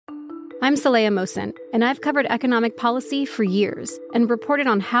I'm Saleha Mohsin, and I've covered economic policy for years and reported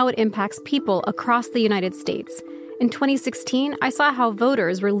on how it impacts people across the United States. In 2016, I saw how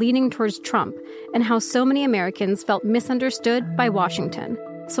voters were leaning towards Trump and how so many Americans felt misunderstood by Washington.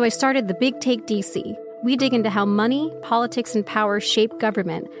 So I started The Big Take DC. We dig into how money, politics, and power shape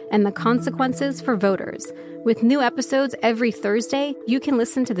government and the consequences for voters. With new episodes every Thursday, you can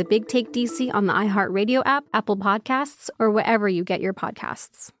listen to The Big Take DC on the iHeartRadio app, Apple Podcasts, or wherever you get your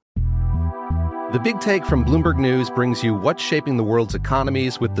podcasts. The Big Take from Bloomberg News brings you what's shaping the world's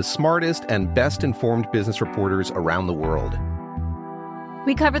economies with the smartest and best-informed business reporters around the world.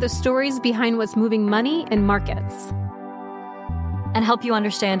 We cover the stories behind what's moving money and markets, and help you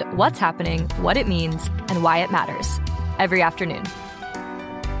understand what's happening, what it means, and why it matters every afternoon.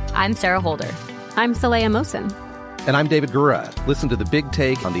 I'm Sarah Holder. I'm Saleha Mohsin. And I'm David Gura. Listen to The Big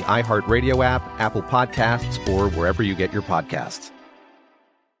Take on the iHeartRadio app, Apple Podcasts, or wherever you get your podcasts.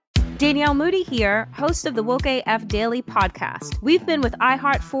 Danielle Moody here, host of the Woke AF Daily podcast. We've been with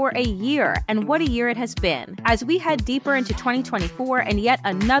iHeart for a year, and what a year it has been. As we head deeper into 2024 and yet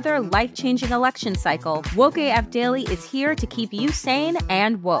another life-changing election cycle, Woke AF Daily is here to keep you sane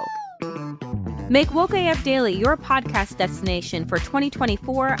and woke. Make Woke AF Daily your podcast destination for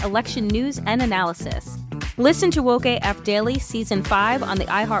 2024 election news and analysis. Listen to Woke AF Daily Season 5 on the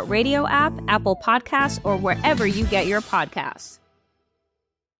iHeartRadio app, Apple Podcasts, or wherever you get your podcasts.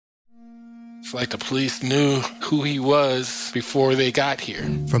 It's like the police knew who he was before they got here.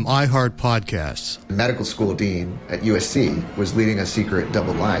 From iHeart Podcasts. The medical school dean at USC was leading a secret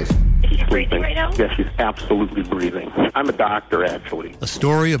double life. Is she breathing right now? Yes, she's absolutely breathing. I'm a doctor, actually. A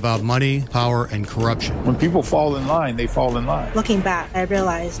story about money, power, and corruption. When people fall in line, they fall in line. Looking back, I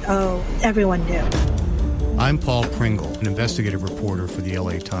realized, everyone knew. I'm Paul Pringle, an investigative reporter for the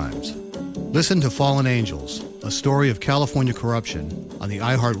LA Times. Listen to Fallen Angels, a story of California corruption on the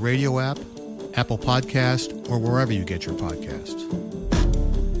iHeartRadio app, Apple Podcast, or wherever you get your podcasts.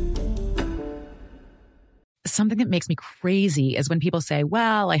 Something that makes me crazy is when people say,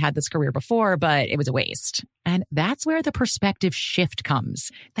 well, I had this career before, but it was a waste. And that's where the perspective shift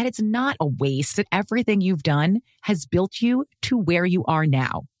comes, that it's not a waste, that everything you've done has built you to where you are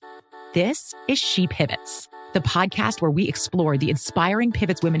now. This is She Pivots, the podcast where we explore the inspiring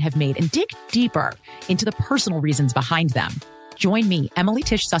pivots women have made and dig deeper into the personal reasons behind them. Join me, Emily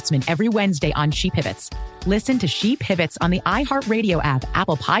Tish Sussman, every Wednesday on She Pivots. Listen to She Pivots on the iHeartRadio app,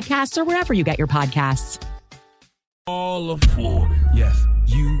 Apple Podcasts, or wherever you get your podcasts. All of Florida. Yes,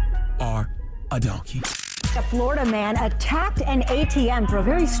 you are a donkey. A Florida man attacked an ATM for a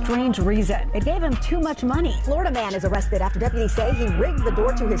very strange reason. It gave him too much money. Florida man is arrested after deputies say he rigged the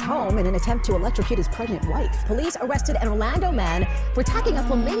door to his home in an attempt to electrocute his pregnant wife. Police arrested an Orlando man for attacking a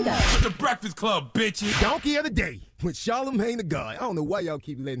flamingo. It's the Breakfast Club, bitches. Donkey of the day with Charlamagne the God. I don't know why y'all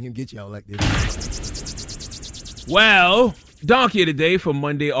keep letting him get y'all like this. Well, Donkey of the day for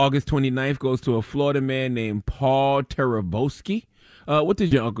Monday, August 29th goes to a Florida man named Paul Terabowski. What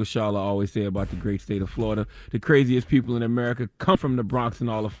did your Uncle Shala always say about the great state of Florida? The craziest people in America come from the Bronx and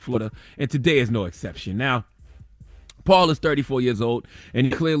all of Florida, and today is no exception. Now, Paul is 34 years old, and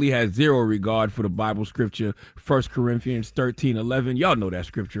he clearly has zero regard for the Bible scripture, 1 Corinthians 13:11. Y'all know that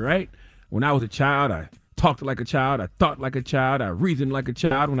scripture, right? When I was a child, I talked like a child, I thought like a child, I reasoned like a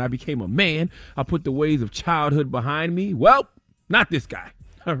child. When I became a man, I put the ways of childhood behind me. Well, not this guy,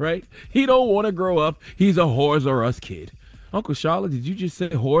 all right? He don't want to grow up. He's a whores or us kid. Uncle Charlotte, did you just say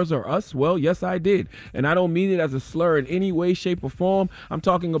whores or us? Well, yes, I did. And I don't mean it as a slur in any way, shape, or form. I'm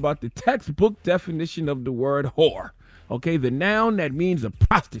talking about the textbook definition of the word whore. Okay, the noun that means a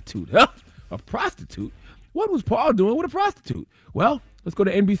prostitute. Huh? A prostitute? What was Paul doing with a prostitute? Well, let's go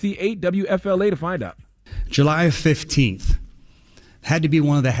to NBC 8 WFLA to find out. July 15th had to be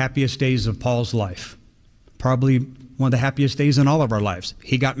one of the happiest days of Paul's life. Probably one of the happiest days in all of our lives.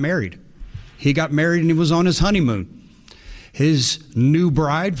 He got married. He got married and he was on his honeymoon. His new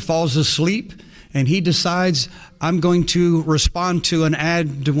bride falls asleep, and he decides, I'm going to respond to an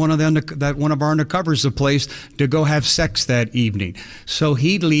ad to one of our undercovers have placed to go have sex that evening. So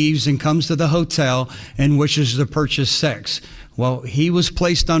he leaves and comes to the hotel and wishes to purchase sex. Well, he was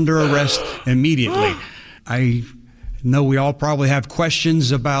placed under arrest immediately. I know we all probably have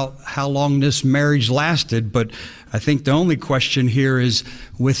questions about how long this marriage lasted, but I think the only question here is,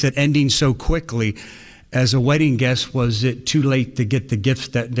 with it ending so quickly, as a wedding guest, was it too late to get the gifts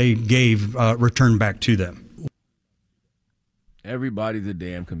that they gave returned back to them? Everybody's a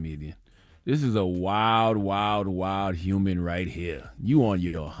damn comedian. This is a wild, wild, wild human right here. You on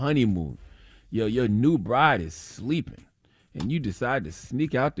your honeymoon. Your new bride is sleeping, and you decide to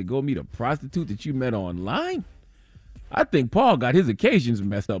sneak out to go meet a prostitute that you met online? I think Paul got his occasions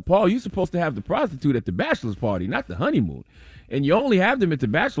messed up. Paul, you're supposed to have the prostitute at the bachelor's party, not the honeymoon. And you only have them at the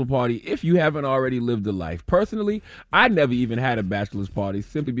bachelor party if you haven't already lived a life. Personally, I never even had a bachelor's party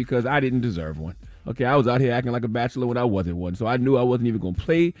simply because I didn't deserve one. Okay, I was out here acting like a bachelor when I wasn't one. So I knew I wasn't even going to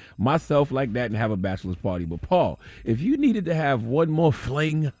play myself like that and have a bachelor's party. But Paul, if you needed to have one more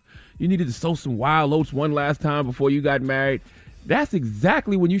fling, you needed to sow some wild oats one last time before you got married, that's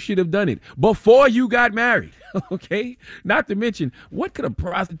exactly when you should have done it, before you got married, okay? Not to mention, what could a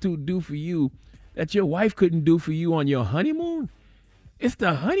prostitute do for you that your wife couldn't do for you on your honeymoon? It's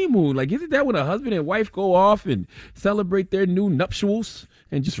the honeymoon. Like, isn't that when a husband and wife go off and celebrate their new nuptials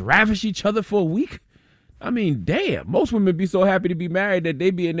and just ravish each other for a week? I mean, damn, most women be so happy to be married that they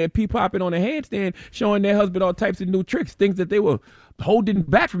be in there pee-popping on a handstand, showing their husband all types of new tricks, things that they were holding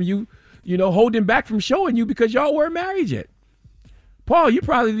back from you, holding back from showing you because y'all weren't married yet. Paul, you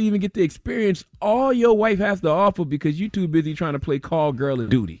probably didn't even get to experience all your wife has to offer because you too busy trying to play call girl and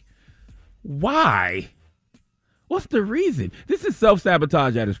duty. Why? What's the reason? This is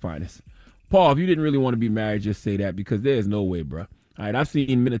self-sabotage at its finest. Paul, if you didn't really want to be married, just say that because there's no way, bro. All right, I've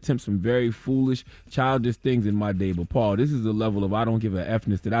seen men attempt some very foolish, childish things in my day, but Paul, this is a level of I don't give a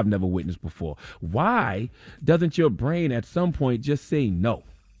F-ness that I've never witnessed before. Why doesn't your brain at some point just say no?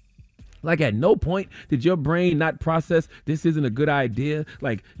 Like, at no point did your brain not process this isn't a good idea?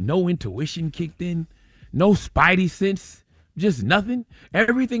 Like, no intuition kicked in? No spidey sense? Just nothing?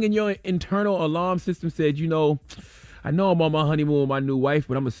 Everything in your internal alarm system said, I know I'm on my honeymoon with my new wife,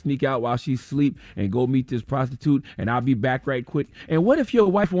 but I'm going to sneak out while she's asleep and go meet this prostitute, and I'll be back right quick. And what if your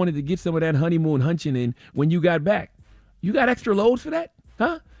wife wanted to get some of that honeymoon hunching in when you got back? You got extra loads for that?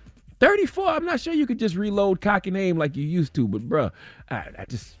 Huh? 34, I'm not sure you could just reload cock and aim like you used to, but bruh, I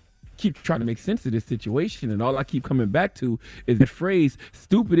just keep trying to make sense of this situation, and all I keep coming back to is that phrase,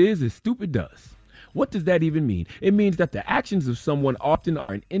 stupid is as stupid does. What does that even mean? It means that the actions of someone often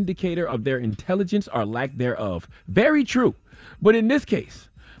are an indicator of their intelligence or lack thereof. Very true. But in this case,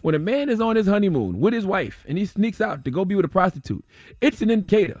 when a man is on his honeymoon with his wife and he sneaks out to go be with a prostitute, it's an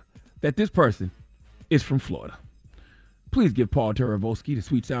indicator that this person is from Florida. Please give Paul Teravoski the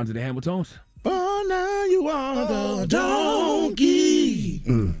sweet sounds of the Hamiltones. Oh, now you are the donkey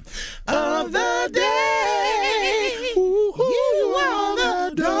of the day. Ooh, you are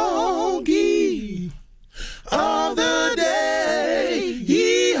the donkey of the day.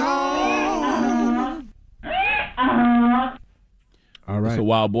 Yee-haw. All right. It's a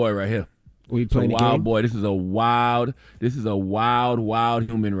wild boy right here. We playing a wild game? Boy. This is a wild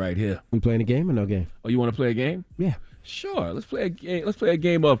human right here. We playing a game or no game? Oh, you want to play a game? Yeah. Sure. Let's play a game. Let's play a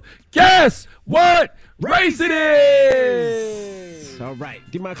game of Guess What Race It Is. All right.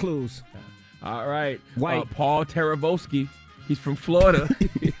 Give my clues. All right. White. Paul Teravoski. He's from Florida.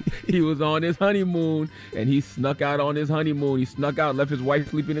 He was on his honeymoon, and he snuck out on his honeymoon. He snuck out, left his wife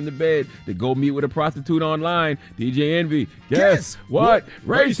sleeping in the bed to go meet with a prostitute online. DJ Envy. Guess what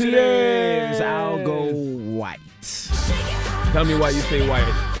race it is? I'll go white. Tell me why you say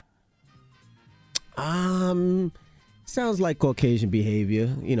white. Sounds like Caucasian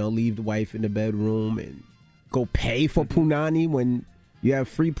behavior. Leave the wife in the bedroom and go pay for punani when you have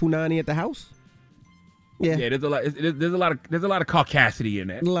free punani at the house. Yeah, there's a lot. There's a lot of caucasity in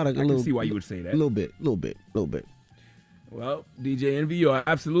that. I can see why you would say that. A little bit. Well, DJ Envy, you are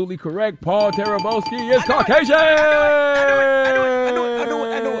absolutely correct. Paul Teravoski is Caucasian. I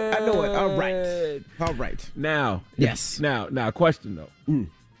know it. All right. Now, yes. Now, question though.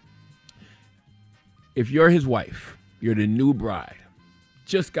 If you're his wife, you're the new bride,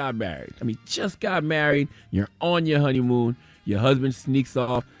 just got married. You're on your honeymoon. Your husband sneaks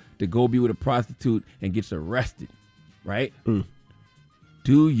off to go be with a prostitute and gets arrested, right?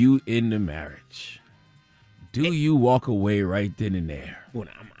 Do you end the marriage? Do you walk away right then and there? Well,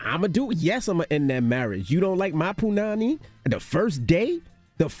 I'm going to do it. Yes, I'm going to end that marriage. You don't like my punani? The first day,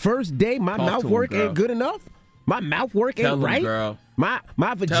 my mouth work ain't good enough? My mouth work ain't right? Girl. My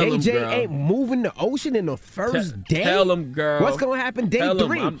vajayjay ain't moving the ocean in the first day? Tell them, girl. What's going to happen day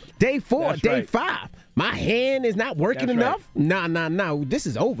 3, day 4, day 5? My hand is not working enough? Right. Nah. This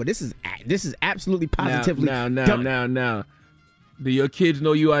is over. This is absolutely positively done. Now. Do your kids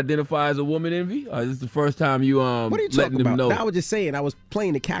know you identify as a woman, Envy? Or is this the first time you what are you letting talking them about? know? I was just saying, I was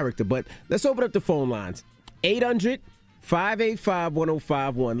playing the character, but let's open up the phone lines.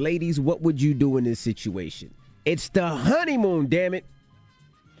 800-585-1051. Ladies, what would you do in this situation? It's the honeymoon, damn it.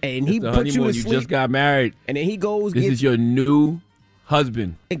 And he put you to sleep. You just got married. And then he goes. This is your new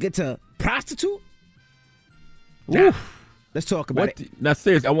husband. And gets a prostitute? Now, let's talk about it. Now,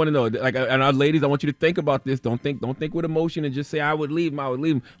 seriously, I want to know. And ladies, I want you to think about this. Don't think with emotion and just say I would leave him. I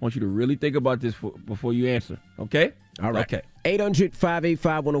want you to really think about this before you answer. Okay? All right. Okay.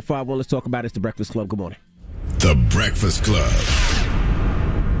 800-585-1051. Let's talk about it. It's The Breakfast Club. Good morning. The Breakfast Club.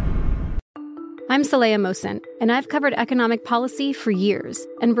 I'm Saleha Mohsin, and I've covered economic policy for years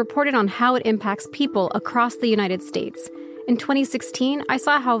and reported on how it impacts people across the United States. In 2016, I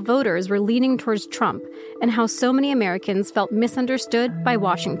saw how voters were leaning towards Trump and how so many Americans felt misunderstood by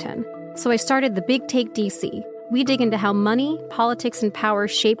Washington. So I started The Big Take DC. We dig into how money, politics, and power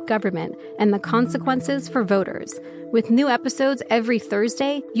shape government and the consequences for voters. With new episodes every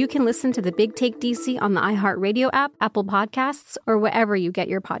Thursday, you can listen to The Big Take DC on the iHeartRadio app, Apple Podcasts, or wherever you get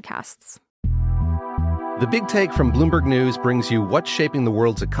your podcasts. The Big Take from Bloomberg News brings you what's shaping the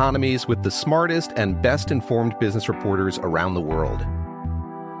world's economies with the smartest and best-informed business reporters around the world.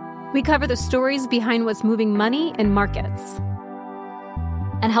 We cover the stories behind what's moving money and markets,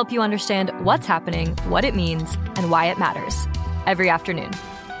 and help you understand what's happening, what it means, and why it matters every afternoon.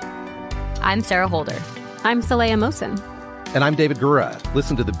 I'm Sarah Holder. I'm Saleha Mohsin. And I'm David Gura.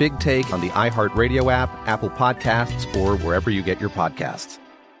 Listen to The Big Take on the iHeartRadio app, Apple Podcasts, or wherever you get your podcasts.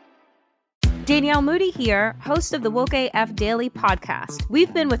 Danielle Moody here, host of the Woke AF Daily podcast.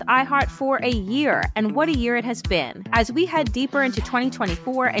 We've been with iHeart for a year, and what a year it has been. As we head deeper into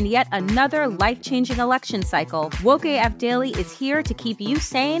 2024 and yet another life-changing election cycle, Woke AF Daily is here to keep you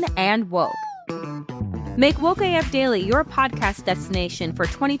sane and woke. Make Woke AF Daily your podcast destination for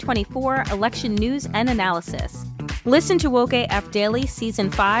 2024 election news and analysis. Listen to Woke AF Daily Season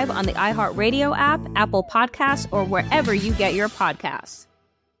 5 on the iHeartRadio app, Apple Podcasts, or wherever you get your podcasts.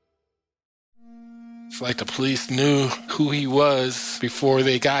 It's like the police knew who he was before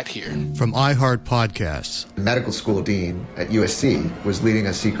they got here. From iHeart Podcasts. The medical school dean at USC was leading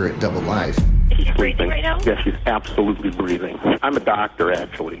a secret double life. She's breathing right now? Yes, she's absolutely breathing. I'm a doctor,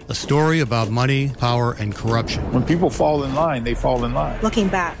 actually. A story about money, power, and corruption. When people fall in line, they fall in line. Looking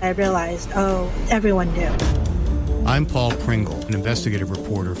back, I realized, everyone knew. I'm Paul Pringle, an investigative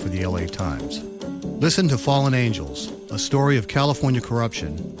reporter for the LA Times. Listen to Fallen Angels, a story of California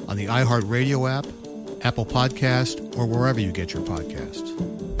corruption on the iHeartRadio app, Apple Podcast, or wherever you get your podcasts.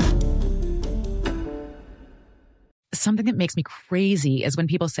 Something that makes me crazy is when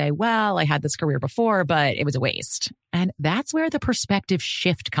people say, well, I had this career before, but it was a waste. And that's where the perspective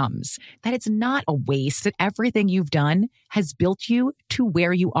shift comes, that it's not a waste, that everything you've done has built you to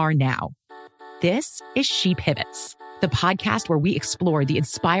where you are now. This is She Pivots, the podcast where we explore the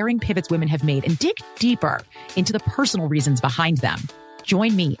inspiring pivots women have made and dig deeper into the personal reasons behind them.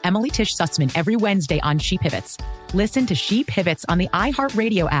 Join me, Emily Tish Sussman, every Wednesday on She Pivots. Listen to She Pivots on the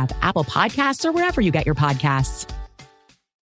iHeartRadio app, Apple Podcasts, or wherever you get your podcasts.